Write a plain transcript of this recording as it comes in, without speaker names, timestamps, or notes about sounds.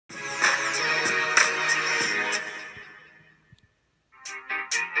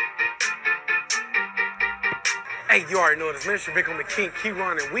Hey, you already know this, man. It's your Vic on the King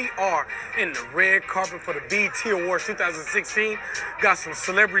Keruan, and we are in the red carpet for the BET Awards 2016. Got some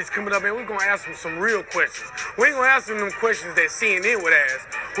celebrities coming up, and we're going to ask them some real questions. We ain't going to ask them questions that CNN would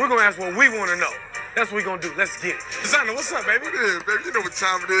ask. We're going to ask what we want to know. That's what we're going to do. Let's get it. Designer, what's up, baby? What it is, baby? You know what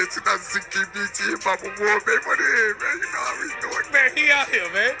time it is. 2016 BET HipHop Awards, baby. What it is, man? You know how we doing. Man, he out here,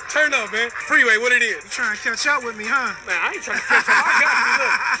 man. Turn up, man. Freeway, what it is? You trying to catch up with me, huh? Man, I ain't trying to catch up. I got you.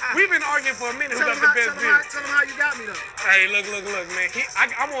 Look, we've been arguing for a minute who got the best beer. Tell him how you got me, though. Hey, look, man.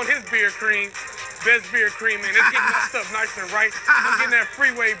 I'm on his beer cream. Best beer cream, man. It's getting my stuff nice and right. I'm getting that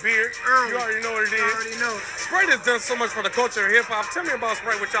Freeway beer. Early. You already know what it is. You already know. Sprite has done so much for the culture of hip-hop. Tell me about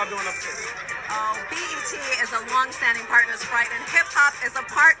Sprite, what y'all doing up there. BET is a long-standing partner of Sprite, and hip-hop is a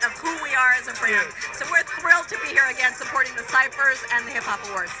part of who we are as a brand. So we're thrilled to be here again supporting the Cyphers and the Hip-Hop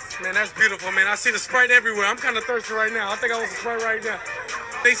Awards. Man, that's beautiful, man. I see the Sprite everywhere. I'm kind of thirsty right now. I think I want some Sprite right now.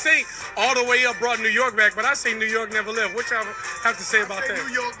 They say all the way up brought New York back, but I say New York never left. What y'all have to say about that?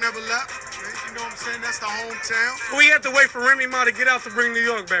 New York never left. You know what I'm saying? That's the hometown. We have to wait for Remy Ma to get out to bring New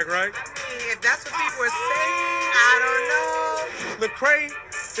York back, right? If that's what people are saying, I don't know. Lecrae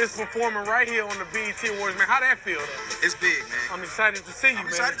is performing right here on the BET Awards, man. How that feel, though? It's big, man. I'm excited to see you,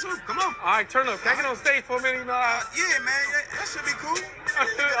 man. I'm excited too. Come on. All right, turn up. Can I get on stage for a minute? You know, Yeah, man. That should be cool.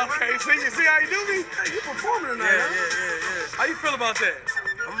 Okay, see how you do me? Hey, you performing tonight, huh? Yeah. How you feel about that?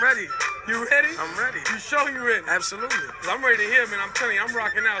 I'm ready. You ready? I'm ready. You show you ready? Absolutely. I'm ready to hear, man. I'm telling you, I'm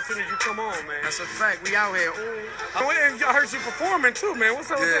rocking out as soon as you come on, man. That's a fact. We out here. And I heard you performing too, man.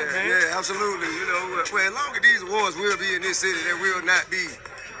 What's up with that, man? Yeah, absolutely. You know, well, as long as these awards will be in this city, there will not be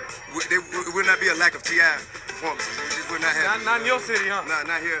a lack of TI performances. We just will not have. Not in your city, huh?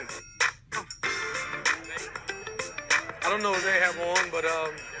 Not here. I don't know what they have on, but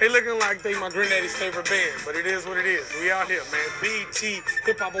they looking like they my granddaddy's favorite band, but it is what it is. We out here, man. BET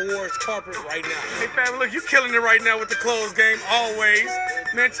HipHop Awards carpet right now. Hey, Fab, look, you killing it right now with the clothes game, always.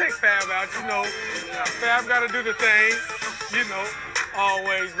 Man, check Fab out, you know. Fab got to do the thing, you know,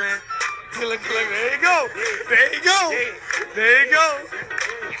 always, man. Look, there you go. There you go. There you go.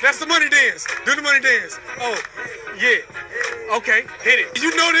 That's the money dance. Do the money dance. Oh, yeah. Okay, hit it.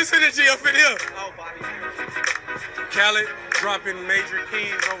 You know this energy up in here. KHALED dropping major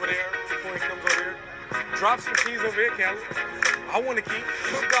keys over there before he comes over here. Drop some keys over here, KHALED. I want to keep.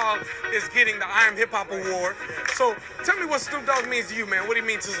 Snoop Dogg is getting the I Am Hip Hop Award. So tell me what Snoop Dogg means to you, man. What he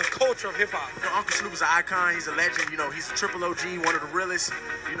means to the culture of hip hop. You know, Uncle Snoop is an icon. He's a legend. You know, he's a triple OG, one of the realest,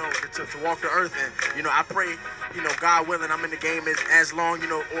 you know, to walk the earth. And, you know, I pray, you know, God willing, I'm in the game as long, you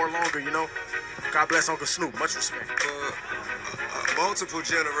know, or longer, you know. God bless Uncle Snoop. Much respect. Multiple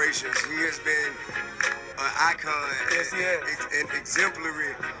generations, he has been an icon, yes, an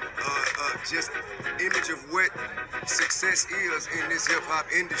exemplary, just image of what success is in this hip-hop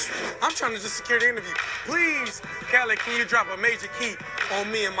industry. I'm trying to just secure the interview. Please, KHALED, can you drop a major key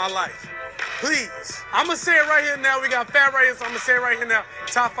on me in my life? Please. I'm going to say it right here now. We got Fab right here, so I'm going to say it right here now.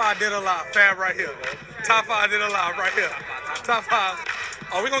 Top 5 did a lot. Fab right here. Top 5 did a lot right here. Top 5.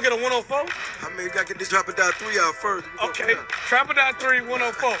 Are we going to get a 104? I mean, we got to get this Trap or Die 3 out first. Okay, Trap or Die 3,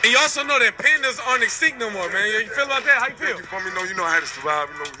 104. And you also know that pandas aren't extinct no more, man. You feel about that? How you feel? You know I had to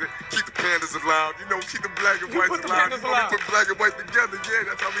survive, you know, keep the pandas alive, you know, keep the black and whites alive. We put black and white together, yeah,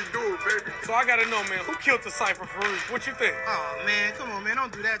 that's how we do it, baby. So I got to know, man, who killed the Cypher for real? What you think? Oh, man, come on, man,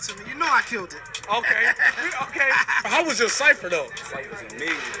 don't do that to me. You know I killed it. Okay, okay. How was your Cypher, though? Cypher's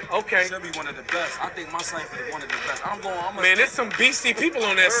amazing. Okay. Should be one of the best. I think my Cypher is one of the best. Man, there's some beastie people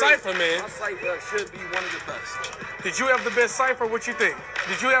on that Cypher, man. My Cypher should be one of the best. Did you have the best Cypher? What you think?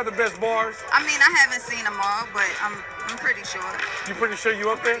 Did you have the best bars? I mean, I haven't seen them all, but I'm pretty sure. You pretty sure you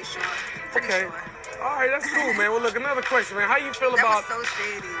up there? Pretty sure. Pretty okay. Sure. All right, that's cool, man. Well, look, another question, man. How you feel about... That was so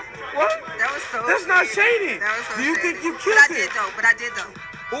shady. What? That was so That's not shady. That was so Do you shady. think you killed it? But I did, though.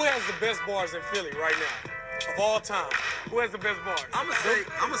 Who has the best bars in Philly right now? Of all time. Who has the best bars? I'm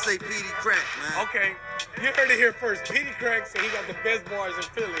gonna say Petey Crack, man. Okay. You heard it here first. Petey Crack said he got the best bars in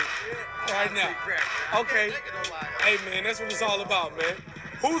Philly right now. Okay. Hey, man, that's what it's all about, man.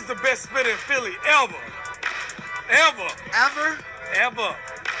 Who's the best spitter in Philly ever? Ever. Ever? Ever.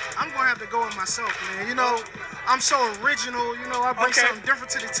 I'm going to have to go with myself, man. You know, I'm so original. You know, I bring something different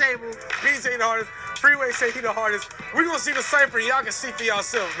to the table. B say the hardest. Freeway say he the hardest. We're going to see the Cypher. Y'all can see for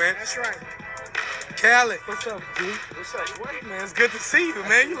yourselves, man. That's right. KHALED, what's up, G? What's up? Wait, man, it's good to see you,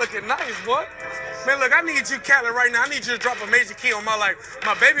 man. You looking nice, boy. Man, look, I need you, KHALED, right now. I need you to drop a major key on my life.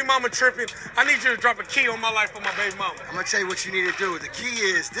 My baby mama tripping. I need you to drop a key on my life for my baby mama. I'm gonna tell you what you need to do. The key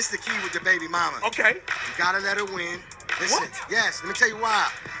is, this is the key with the baby mama. Okay. You gotta let her win. Listen, what? Yes, let me tell you why.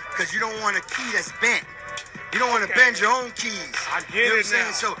 Because you don't want a key that's bent. You don't want to bend your own keys. I get You know it what I'm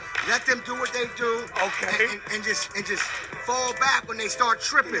now. saying? So let them do what they do. Okay. And just fall back when they start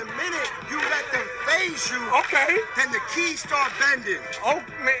tripping. The minute you let them phase you, Okay. then the keys start bending. Oh,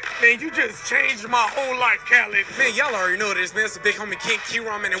 man, you just changed my whole life, Khaled. Man, y'all already know this, man. It's the big homie King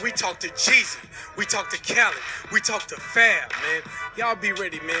Keruan, man, and we talk to Jeezy. We talk to Khaled. We talk to Fab, man. Y'all be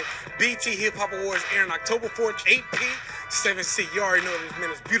ready, man. BET HipHop Awards airing October 4th, 8 p. 7C. You already know this, man.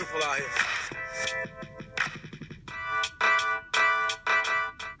 It's beautiful out here.